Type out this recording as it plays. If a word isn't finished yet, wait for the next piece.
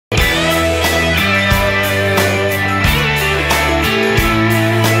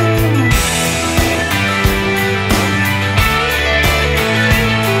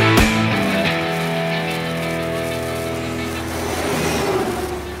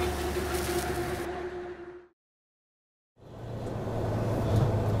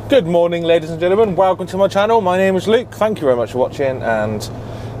Good morning, ladies and gentlemen, welcome to my channel. My name is Luke, thank you very much for watching, and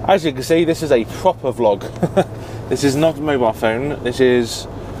as you can see, this is a proper vlog. This is not a mobile phone, this is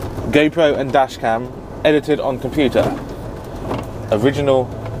GoPro and dashcam edited on computer. Original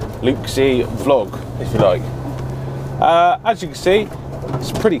Luke C vlog, if you like. As you can see,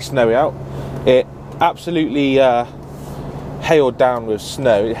 it's pretty snowy out. It absolutely hailed down with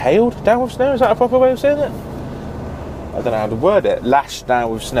snow. Hailed down with snow? Is that a proper way of saying it? I don't know how to word it. Lashed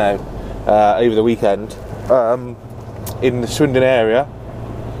down with snow over the weekend in the Swindon area,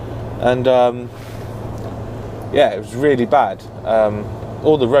 and yeah, it was really bad.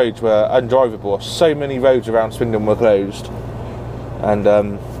 All the roads were undrivable. So many roads around Swindon were closed, and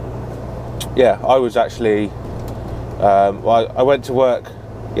yeah, I was actually well, I went to work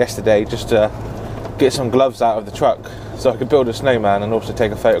yesterday just to get some gloves out of the truck so I could build a snowman and also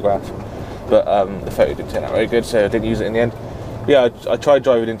take a photograph. But the photo didn't turn out very good, so I didn't use it in the end. Yeah, I tried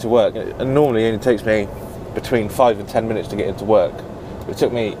driving into work, and normally it only takes me between 5 and 10 minutes to get into work. It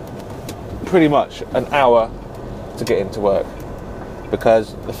took me pretty much an hour to get into work,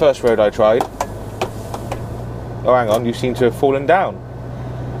 because the first road I tried... Oh, hang on, you seem to have fallen down.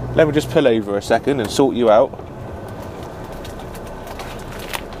 Let me just pull over a second and sort you out.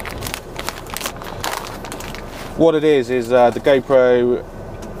 What it is the GoPro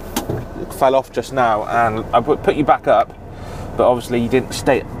fell off just now, and I put you back up, but obviously you didn't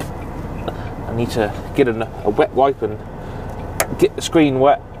stay up. I need to get a wet wipe and get the screen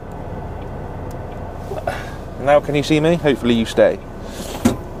wet. Now can you see me? Hopefully you stay.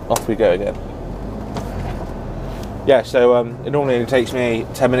 Off we go again. Yeah, so it normally only takes me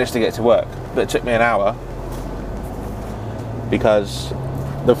 10 minutes to get to work, but it took me an hour because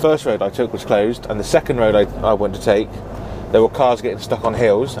the first road I took was closed, and the second road I wanted to take, there were cars getting stuck on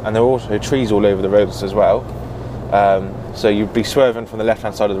hills, and there were also trees all over the roads as well. So you'd be swerving from the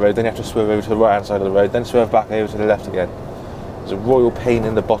left-hand side of the road, then you have to swerve over to the right-hand side of the road, then swerve back over to the left again. It's a royal pain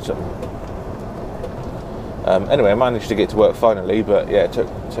in the bottom. Anyway, I managed to get to work finally, but yeah, it took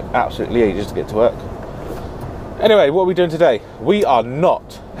absolutely ages to get to work. Anyway, what are we doing today? We are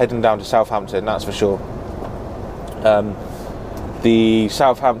not heading down to Southampton, that's for sure. The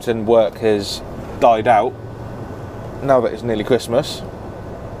Southampton work has died out now that it's nearly Christmas.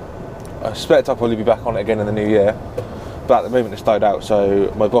 I suspect I'll probably be back on it again in the new year, but at the moment it's died out,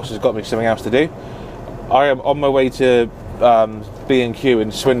 so my boss has got me something else to do. I am on my way to B&Q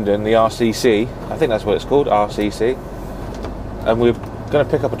in Swindon, the RCC, I think that's what it's called, RCC, and we're going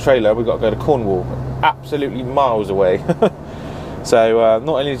to pick up a trailer. We've got to go to Cornwall, absolutely miles away. So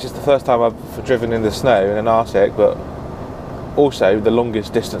not only is it just the first time I've driven in the snow in an Arctic, but also the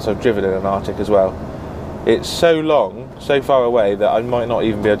longest distance I've driven in an Arctic as well. It's so long, so far away, that I might not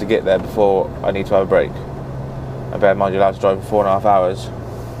even be able to get there before I need to have a break. And bear in mind, you're allowed to drive for 4.5 hours.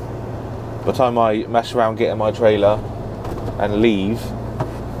 By the time I mess around getting my trailer and leave,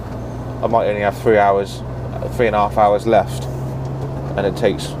 I might only have 3.5 hours left. And it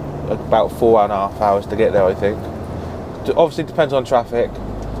takes about 4.5 hours to get there, I think. It obviously depends on traffic.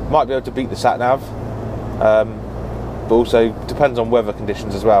 Might be able to beat the sat-nav. But also depends on weather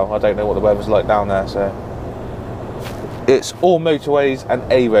conditions as well. I don't know what the weather's like down there, so... It's all motorways and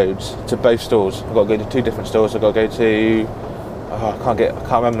A roads to both stores. I've got to go to 2 different stores. I've got to go to... Oh, I can't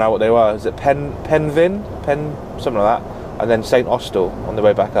remember now what they were. Is it Penvin? Something like that. And then St Austell on the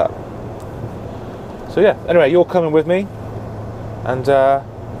way back up. So yeah, anyway, you're coming with me, and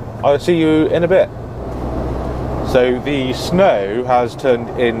I'll see you in a bit. So the snow has turned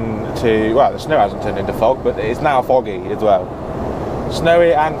into... Well, the snow hasn't turned into fog, but it's now foggy as well.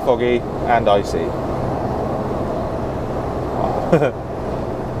 Snowy and foggy and icy. I'm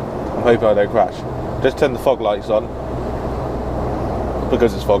hoping I don't crash. Just turn the fog lights on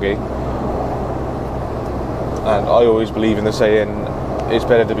because it's foggy. And I always believe in the saying, it's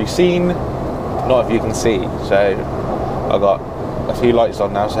better to be seen, not if you can see. So I've got a few lights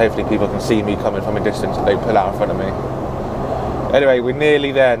on now, so hopefully people can see me coming from a distance and don't pull out in front of me. Anyway, we're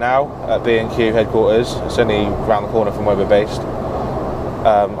nearly there now at B&Q headquarters. It's only around the corner from where we're based.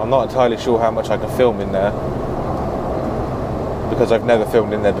 I'm not entirely sure how much I can film in there, because I've never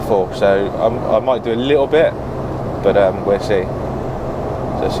filmed in there before, so I might do a little bit, but we'll see.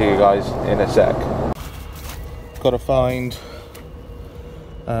 So see you guys in a sec. Got to find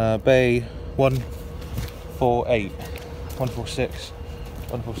bay 148, 146,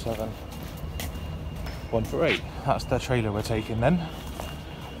 147, 148. That's the trailer we're taking then.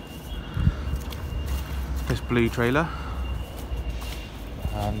 This blue trailer.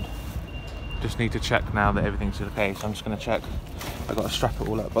 And just need to check now that everything's okay, so I'm just going to check. I've got to strap it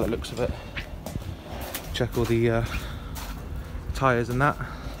all up by the looks of it. Check all the tyres and that.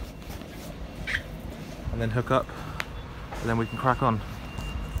 and then hook up, and then we can crack on.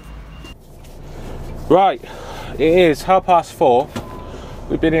 Right, it is 4:30.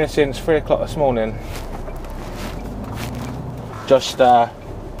 We've been here since 3 o'clock this morning. Just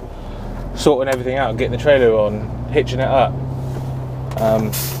sorting everything out, getting the trailer on, hitching it up.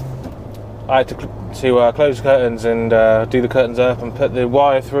 I had to close the curtains and do the curtains up and put the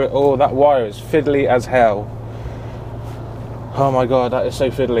wire through it. Oh, that wire is fiddly as hell. Oh my god, that is so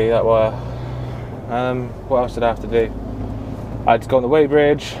fiddly, that wire. What else did I have to do? I had to go on the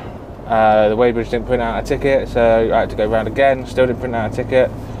weighbridge. The weighbridge didn't print out a ticket, so I had to go round again. Still didn't print out a ticket.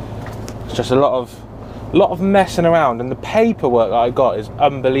 It's just a lot of messing around, and the paperwork that I got is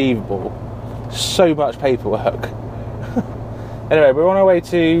unbelievable. So much paperwork. Anyway, we're on our way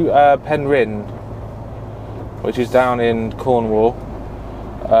to Penryn, which is down in Cornwall.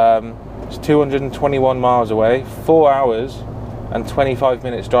 It's 221 miles away, 4 hours and 25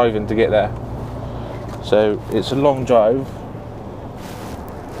 minutes driving to get there. So it's a long drive.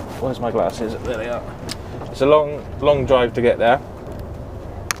 Where's my glasses? There they are. It's a long drive to get there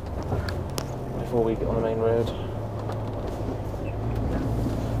before we get on the main road.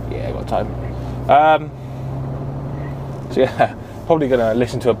 Yeah, I got time. So yeah, probably going to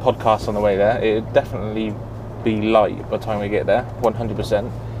listen to a podcast on the way there. It'd definitely be light by the time we get there,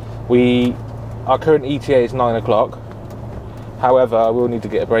 100%. Our current ETA is 9 o'clock. However, I will need to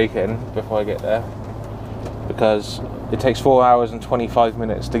get a break in before I get there, because it takes 4 hours and 25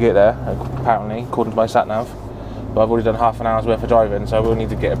 minutes to get there, apparently, according to my sat-nav. But I've already done half an hour's worth of driving, so I will need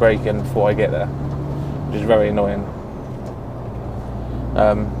to get a break in before I get there, which is very annoying.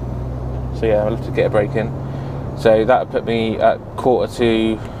 So yeah, I'll have to get a break in. So that put me at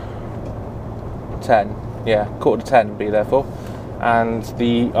 10:15. Yeah, 10:15 would be there for. And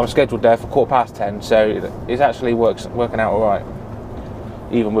I'm scheduled there for 10:15, so it actually working out all right,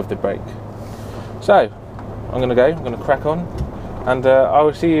 even with the break. So I'm going to crack on, and I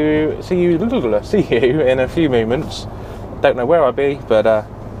will see you in a few moments. Don't know where I'll be, but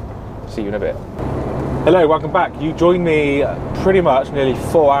see you in a bit. Hello, welcome back. You joined me pretty much nearly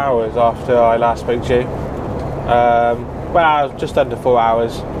 4 hours after I last spoke to you. Well, just under 4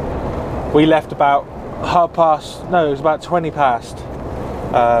 hours. We left about it was about 20 past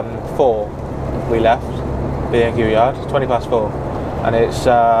 4 we left B&Q yard, 20 past 4, and it's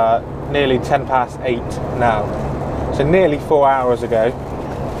nearly 10 past 8 now, so nearly 4 hours ago.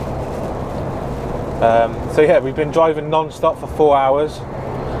 So yeah, we've been driving non-stop for 4 hours.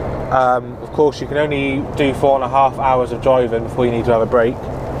 Of course, you can only do 4.5 hours of driving before you need to have a break,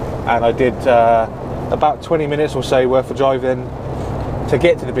 and I did about 20 minutes or so worth of driving to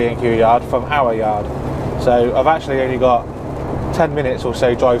get to the B&Q yard from our yard. So I've actually only got 10 minutes or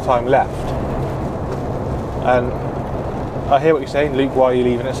so drive time left. And I hear what you're saying, Luke, why are you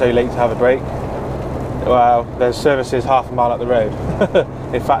leaving it so late to have a break? Well, there's services half a mile up the road.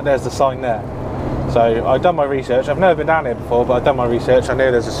 In fact, there's the sign there. So I've done my research. I've never been down here before, but I've done my research. I know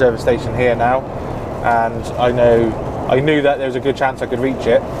there's a service station here now, and I knew that there was a good chance I could reach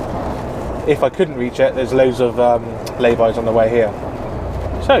it. If I couldn't reach it, there's loads of lay-bys on the way here.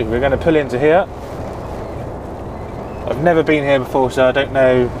 So we're going to pull into here. I've never been here before, so I don't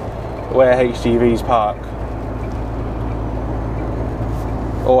know where HGVs park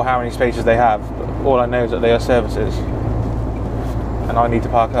or how many spaces they have. But all I know is that they are services, and I need to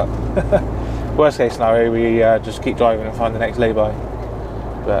park up. Worst case scenario, we just keep driving and find the next lay-by.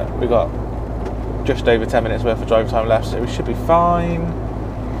 But we got just over 10 minutes worth of drive time left, so we should be fine.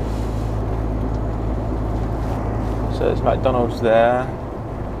 So there's McDonald's there.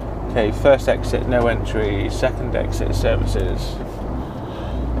 Okay, first exit, no entry. Second exit, services.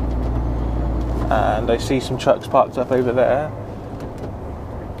 And I see some trucks parked up over there.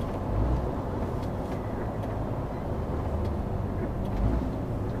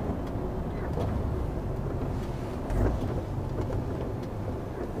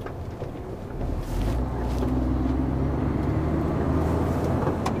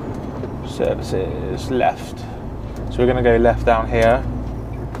 Services, left. So we're going to go left down here.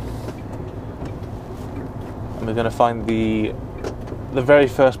 And we're going to find the very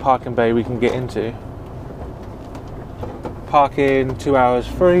first parking bay we can get into. Parking 2 hours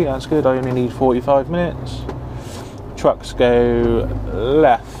free, that's good. I only need 45 minutes. Trucks go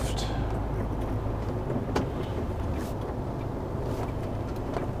left.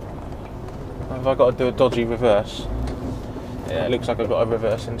 Have I got to do a dodgy reverse? Yeah, it looks like I've got to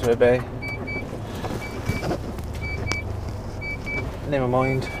reverse into a bay. Never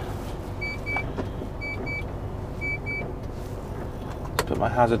mind. Let's put my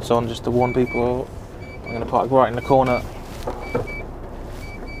hazards on just to warn people. I'm going to park right in the corner.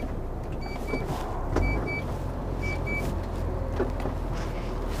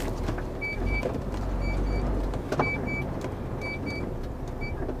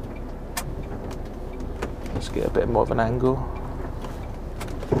 Let's get a bit more of an angle.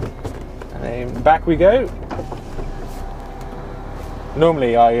 And then back we go.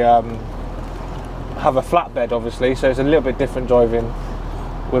 Normally I have a flatbed, obviously, so it's a little bit different driving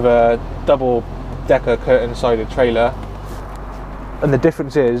with a double decker curtain sided trailer. And the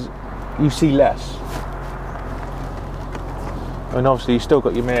difference is you see less. I mean, obviously you still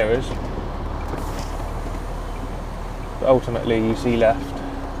got your mirrors, but ultimately you see less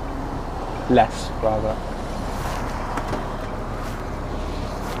rather.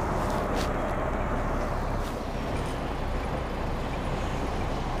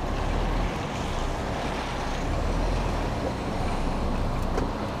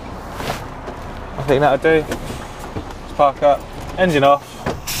 I think that'll do. Let's park up, engine off.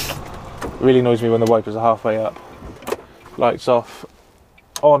 It really annoys me when the wipers are halfway up. Lights off,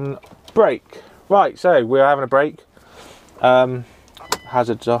 on, brake. Right, so we're having a break.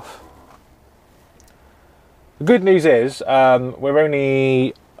 Hazards off. The good news is we're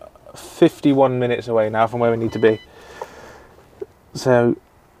only 51 minutes away now from where we need to be. So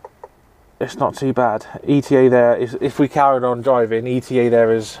it's not too bad. ETA there, if we carried on driving, ETA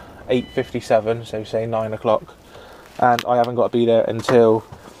there is 8:57, so say 9 o'clock. And I haven't got to be there until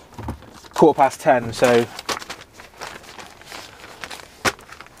 10:15, so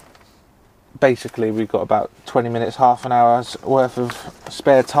basically we've got about 20 minutes, half an hour's worth of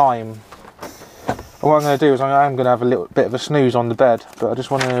spare time. And what I'm going to do is I'm going to have a little bit of a snooze on the bed, but I just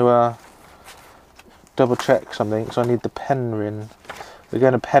want to double check something, so I need the Penryn. We're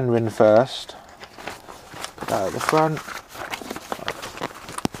going to Penryn first. Put that at the front.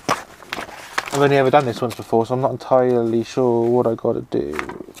 I've only ever done this once before, so I'm not entirely sure what I got to do.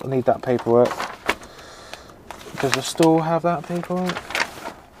 I need that paperwork. Does the store have that paperwork?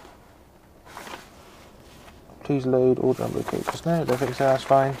 Please load all number of cases. No, don't think so, that's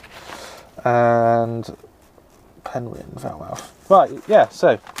fine. And Penryn, Falmouth. Right, yeah,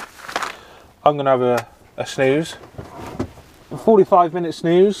 so I'm going to have a snooze. A 45-minute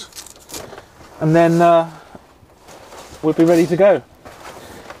snooze. And then we'll be ready to go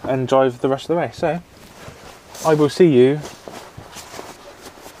and drive the rest of the way. So I will see you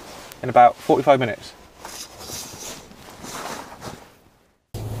in about 45 minutes.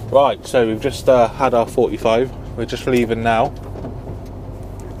 Right, so we've just had our 45. We're just leaving now.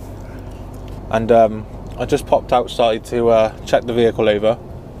 And I just popped outside to check the vehicle over,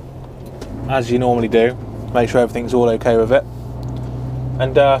 as you normally do, make sure everything's all okay with it.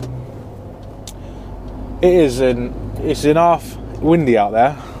 And it's enough windy out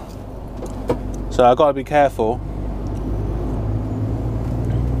there, so I've got to be careful.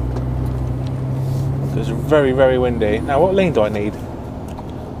 It's very, very windy. Now, what lane do I need?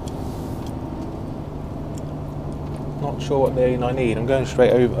 Not sure what lane I need. I'm going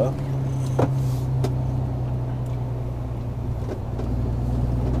straight over.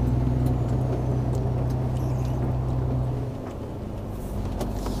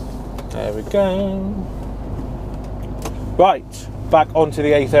 There we go. Right, back onto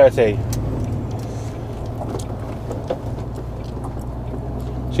the A30.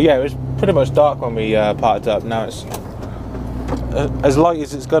 So yeah, it was pretty much dark when we parked up. Now it's as light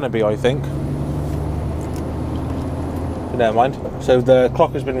as it's going to be, I think. But never mind. So the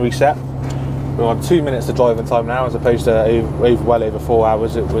clock has been reset. We're on 2 minutes of driving time now, as opposed to well over 4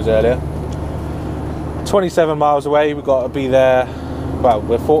 hours it was earlier. 27 miles away, we've got to be there. Well,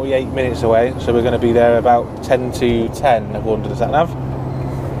 we're 48 minutes away, so we're going to be there about 10 to 10 according to the sat-nav.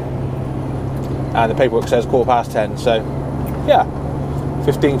 And the paperwork says 10:15, so yeah,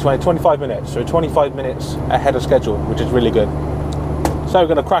 15, 20, 25 minutes. So 25 minutes ahead of schedule, which is really good. So we're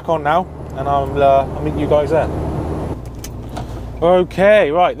going to crack on now, and I'll meet you guys there.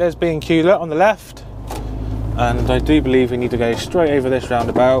 Okay, right, there's B&Q on the left, and I do believe we need to go straight over this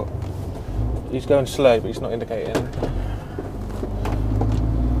roundabout. He's going slow, but he's not indicating.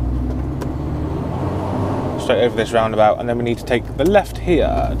 Straight over this roundabout, and then we need to take the left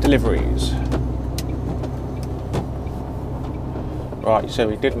here, deliveries. Right, so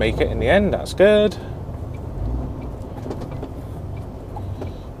we did make it in the end, that's good.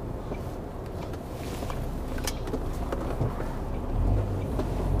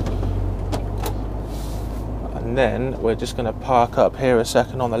 And then we're just going to park up here a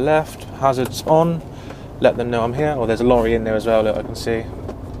second on the left, hazards on, let them know I'm here. Oh, there's a lorry in there as well that I can see.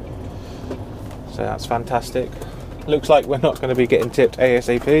 So that's fantastic. Looks like we're not going to be getting tipped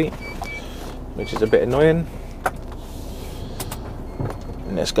ASAP, which is a bit annoying.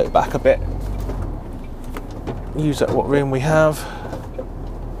 And let's go back a bit. Use up what room we have.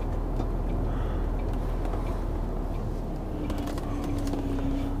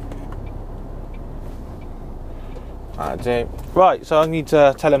 I do. Right, so I need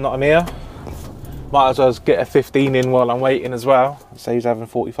to tell him that I'm here. Might as well get a 15 in while I'm waiting as well. Saves having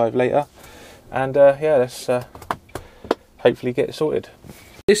 45 later. And yeah, let's hopefully get it sorted.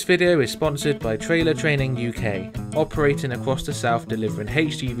 This video is sponsored by Trailer Training UK, operating across the south delivering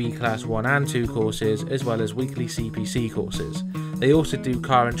HGV Class 1 and 2 courses as well as weekly CPC courses. They also do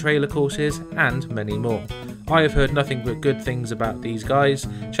car and trailer courses and many more. I have heard nothing but good things about these guys.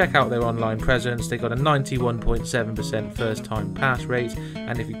 Check out their online presence. They got a 91.7% first time pass rate,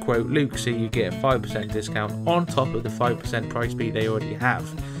 and if you quote Luke C, you get a 5% discount on top of the 5% price beat they already have.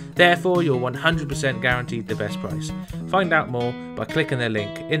 Therefore, you're 100% guaranteed the best price. Find out more by clicking their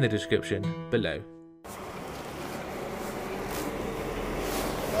link in the description below.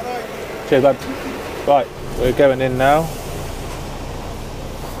 Cheers, bud. Right, we're going in now.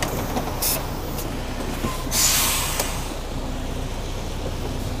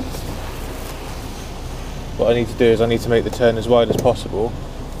 What I need to do is I need to make the turn as wide as possible.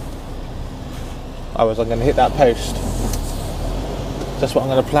 Otherwise I'm going to hit that post. That's what I'm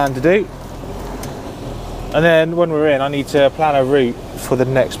going to plan to do. And then when we're in, I need to plan a route for the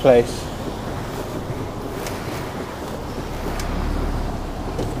next place.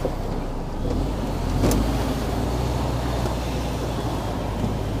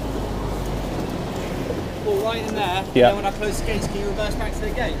 All right in there. Yeah. And then when I close the gates, can you reverse back to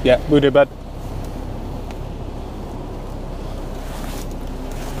the gate? Yeah, we'll do, bud.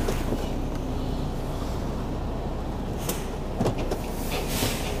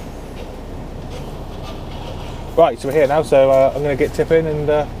 Right, so we're here now, so I'm going to get tipping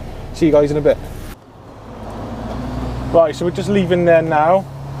and see you guys in a bit. Right, so we're just leaving there now.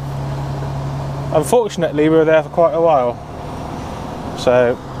 Unfortunately, we were there for quite a while.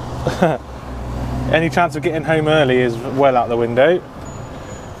 So, any chance of getting home early is well out the window.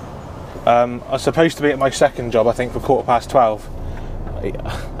 I was supposed to be at my second job, I think, for 12:15.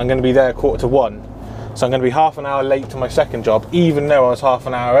 I'm going to be there 1:45. So I'm going to be half an hour late to my second job, even though I was half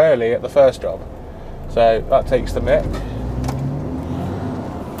an hour early at the first job. So that takes the mick.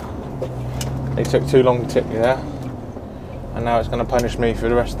 They took too long to tip me there, and now it's going to punish me for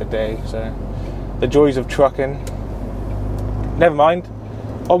the rest of the day. So the joys of trucking. Never mind.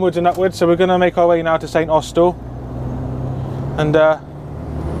 Onwards and upwards. So we're going to make our way now to St Austell, and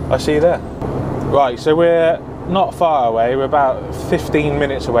I'll see you there. Right. So we're not far away. We're about 15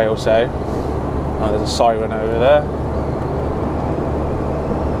 minutes away or so. Oh, there's a siren over there.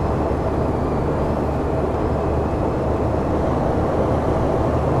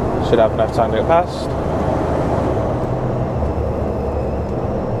 Should have enough time to get past.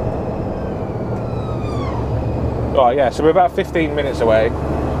 Right, yeah, so we're about 15 minutes away.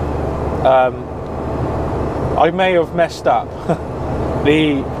 I may have messed up. Put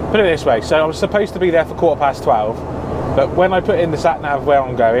it this way, so I was supposed to be there for 12:15, but when I put in the sat-nav where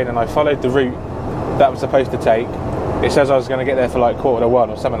I'm going and I followed the route that I'm supposed to take, it says I was going to get there for like 1:45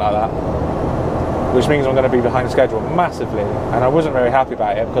 or something like that. Which means I'm going to be behind schedule massively, and I wasn't very happy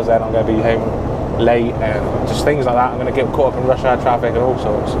about it because then I'm going to be home late and just things like that. I'm going to get caught up in rush hour traffic and all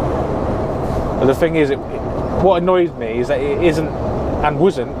sorts. But the thing is, what annoys me is that it isn't and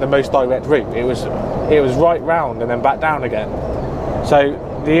wasn't the most direct route. It was right round and then back down again. So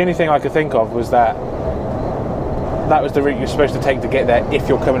the only thing I could think of was that was the route you're supposed to take to get there if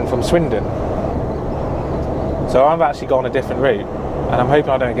you're coming from Swindon. So I've actually gone a different route. And I'm hoping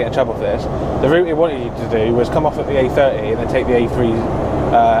I don't get in trouble for this. The route it wanted you to do was come off at the A30 and then take the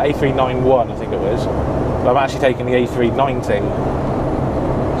A391, I think it was. But I'm actually taking the A390.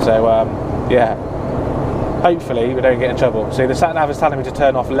 So, yeah. Hopefully we don't get in trouble. See, the sat-nav is telling me to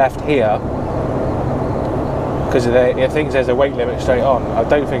turn off left here because it thinks there's a weight limit straight on. I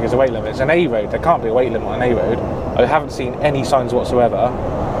don't think there's a weight limit. It's an A road. There can't be a weight limit on an A road. I haven't seen any signs whatsoever.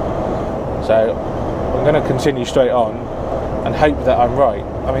 So I'm going to continue straight on and hope that I'm right.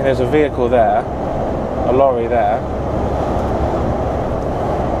 I mean, there's a vehicle there, a lorry there.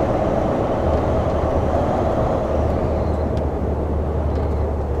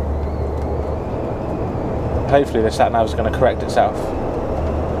 Hopefully the sat-nav is going to correct itself.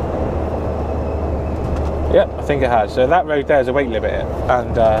 Yep, I think it has. So that road there is a weight limit,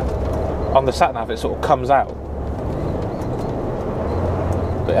 and on the sat-nav it sort of comes out.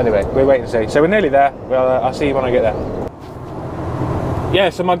 But anyway, we're waiting to see. So we're nearly there. Well, I'll see you when I get there. Yeah,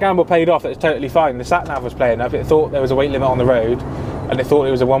 so my gamble paid off. It was totally fine. The sat-nav was playing up. It thought there was a weight limit on the road, and it thought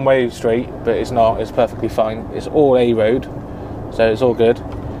it was a one-way street, but it's not. It's perfectly fine. It's all A road, so it's all good.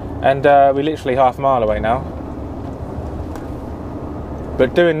 And we're literally half a mile away now.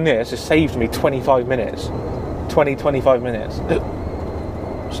 But doing this has saved me 25 minutes. 25 minutes.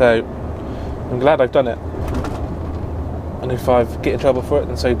 So I'm glad I've done it. And if I get in trouble for it,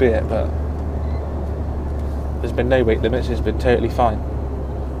 then so be it, but there's been no weight limits, it's been totally fine.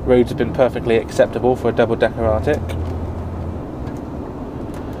 Roads have been perfectly acceptable for a double-decker Arctic.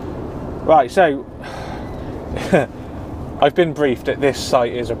 Right, so I've been briefed that this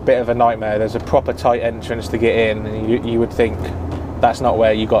site is a bit of a nightmare. There's a proper tight entrance to get in, and you would think that's not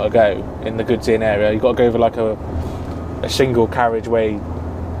where you got to go in the goods in area. You've got to go over like a single carriageway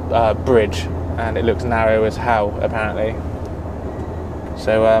bridge, and it looks narrow as hell apparently.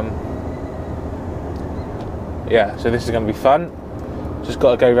 So yeah, so this is going to be fun. Just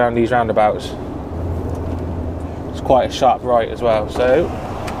got to go around these roundabouts. It's quite a sharp right as well, so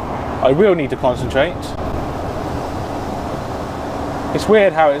I will need to concentrate. It's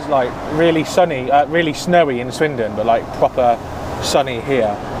weird how it's like really sunny, really snowy in Swindon, but like proper sunny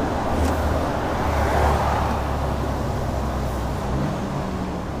here.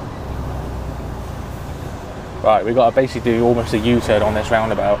 Right, we've got to basically do almost a U-turn on this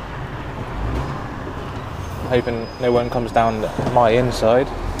roundabout. Hoping no one comes down my inside.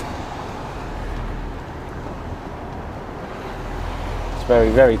 It's very,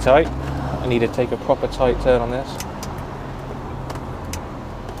 very tight. I need to take a proper tight turn on this.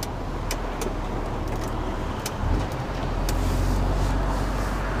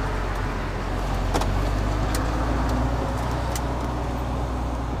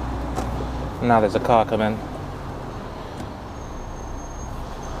 Now there's a car coming.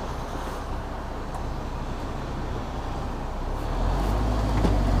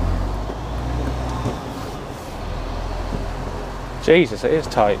 Jesus, it is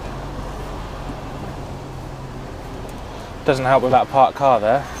tight. Doesn't help with that parked car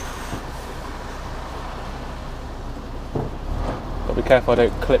there. Got to be careful I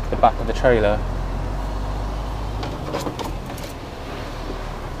don't clip the back of the trailer.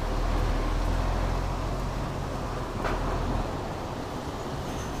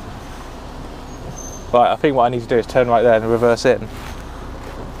 Right, I think what I need to do is turn right there and reverse in.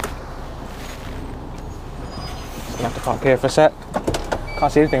 Just gonna have to park here for a sec.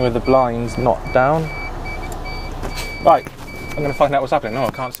 Can't see anything with the blinds not down. Right, I'm going to find out what's happening. No,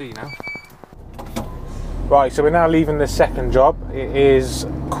 I can't see now. Right, so we're now leaving the second job. It is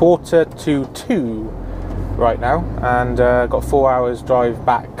 1:45 right now, and got 4 hours drive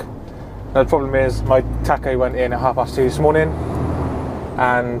back. Now the problem is my taco went in at 2:30 this morning,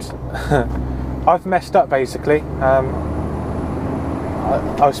 and I've messed up basically. I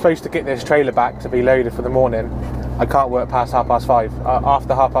was supposed to get this trailer back to be loaded for the morning. I can't work past 5:30.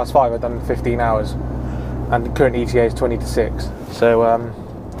 After 5:30 I've done 15 hours, and the current ETA is 20 to 6. So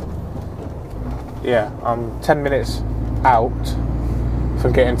yeah, I'm 10 minutes out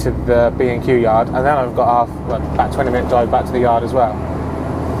from getting to the B&Q yard, and then I've got about 20-minute drive back to the yard as well.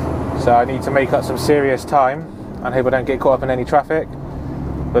 So I need to make up some serious time and hope I don't get caught up in any traffic,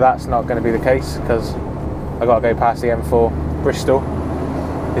 but that's not going to be the case because I've got to go past the M4 Bristol.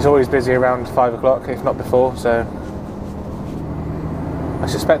 It's always busy around 5 o'clock, if not before, so I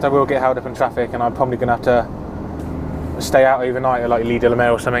suspect I will get held up in traffic, and I'm probably going to have to stay out overnight at like Leeds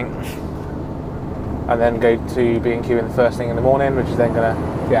or something, and then go to B&Q in the first thing in the morning, which is then going to,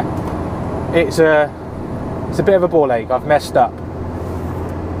 yeah, it's a bit of a ball ache. I've messed up.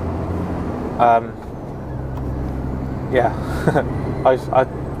 Yeah,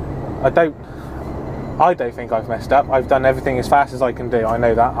 I don't think I've messed up. I've done everything as fast as I can do. I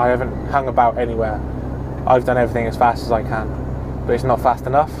know that. I haven't hung about anywhere. I've done everything as fast as I can, but it's not fast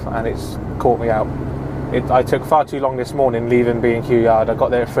enough, and it's caught me out. I took far too long this morning leaving B&Q yard. I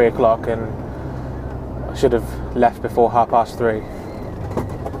got there at 3 o'clock, and I should have left before 3:30,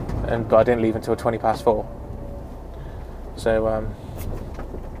 but I didn't leave until 4:20. So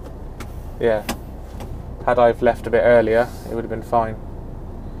yeah, had I left a bit earlier, it would have been fine.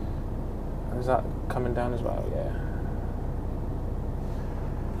 Is that coming down as well? Yeah.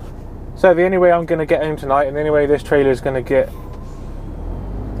 So the only way I'm going to get home tonight, and the only way this trailer is going to get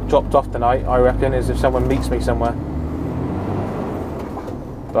dropped off tonight, I reckon, is if someone meets me somewhere.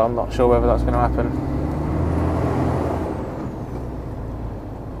 But I'm not sure whether that's going to happen.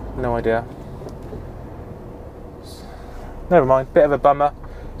 No idea. Never mind, bit of a bummer.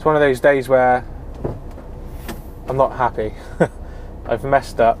 It's one of those days where I'm not happy. I've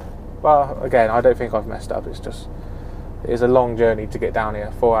messed up. Well, again, I don't think I've messed up. It is a long journey to get down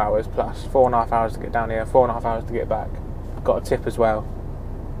here. 4 hours plus, 4.5 hours to get down here, 4.5 hours to get back. Got a tip as well.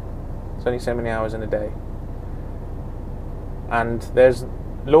 It's only so many hours in a day. And there's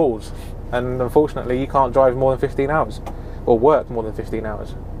laws, and unfortunately you can't drive more than 15 hours, or work more than 15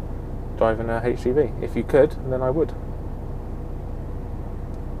 hours driving a HGV. If you could, then I would.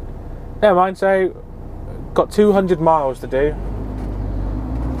 Never mind, so Got 200 miles to do.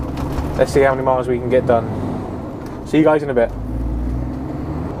 Let's see how many miles we can get done. See you guys in a bit.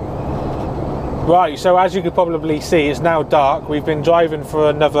 Right, so as you could probably see, it's now dark. We've been driving for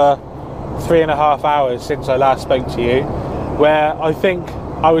another 3.5 hours since I last spoke to you, where I think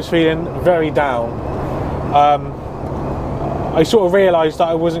I was feeling very down. I sort of realised that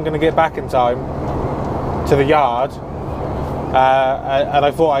I wasn't going to get back in time to the yard, and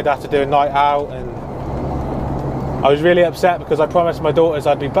I thought I'd have to do a night out, and I was really upset because I promised my daughters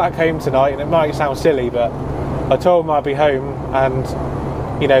I'd be back home tonight, and it might sound silly, but I told them I'd be home, and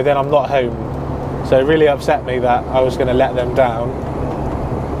you know, then I'm not home. So it really upset me that I was going to let them down,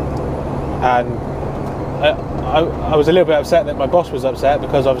 and I was a little bit upset that my boss was upset,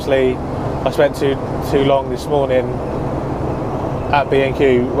 because obviously I spent too long this morning at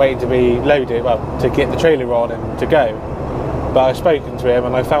B&Q waiting to be loaded, well, to get the trailer on and to go. But I've spoken to him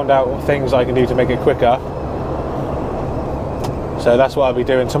and I found out things I can do to make it quicker. So that's what I'll be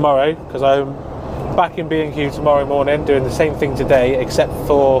doing tomorrow, because I'm back in B&Q tomorrow morning doing the same thing today, except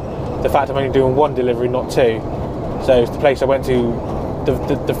for the fact I'm only doing one delivery, not two. So it's the place I went to,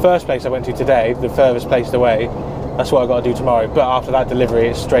 the first place I went to today, the furthest place away, that's what I've got to do tomorrow. But after that delivery,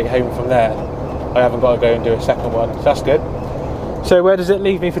 it's straight home from there. I haven't got to go and do a second one, so that's good. So where does it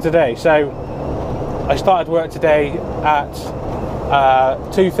leave me for today? So I started work today at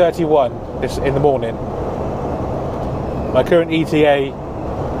 2:31 in the morning. My current ETA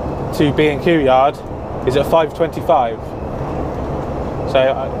to B&Q yard is at 5:25. So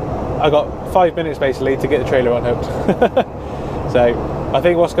I got 5 minutes basically to get the trailer unhooked. So I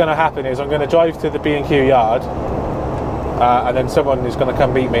think what's going to happen is I'm going to drive to the B&Q yard, and then someone is going to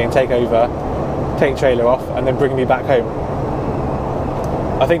come meet me and take over, take the trailer off, and then bring me back home.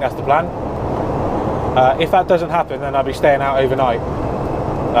 I think that's the plan. If that doesn't happen, then I'll be staying out overnight,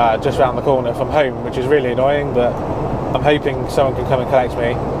 just around the corner from home, which is really annoying, but I'm hoping someone can come and collect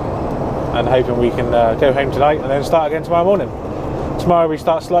me, and hoping we can go home tonight and then start again tomorrow morning. Tomorrow we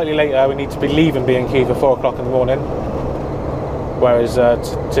start slightly later. We need to be leaving B&Q for 4 o'clock in the morning, whereas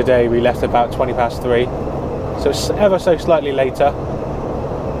today we left about 3:20. So it's ever so slightly later,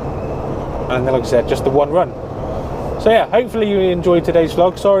 and then like I said, just the one run. So yeah, hopefully you enjoyed today's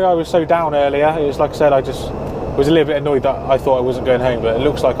vlog. Sorry I was so down earlier. It was like I said, I just was a little bit annoyed that I thought I wasn't going home, but it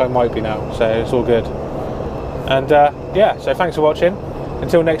looks like I might be now, so it's all good. And yeah, so thanks for watching.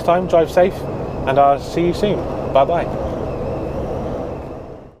 Until next time, drive safe, and I'll see you soon. Bye bye.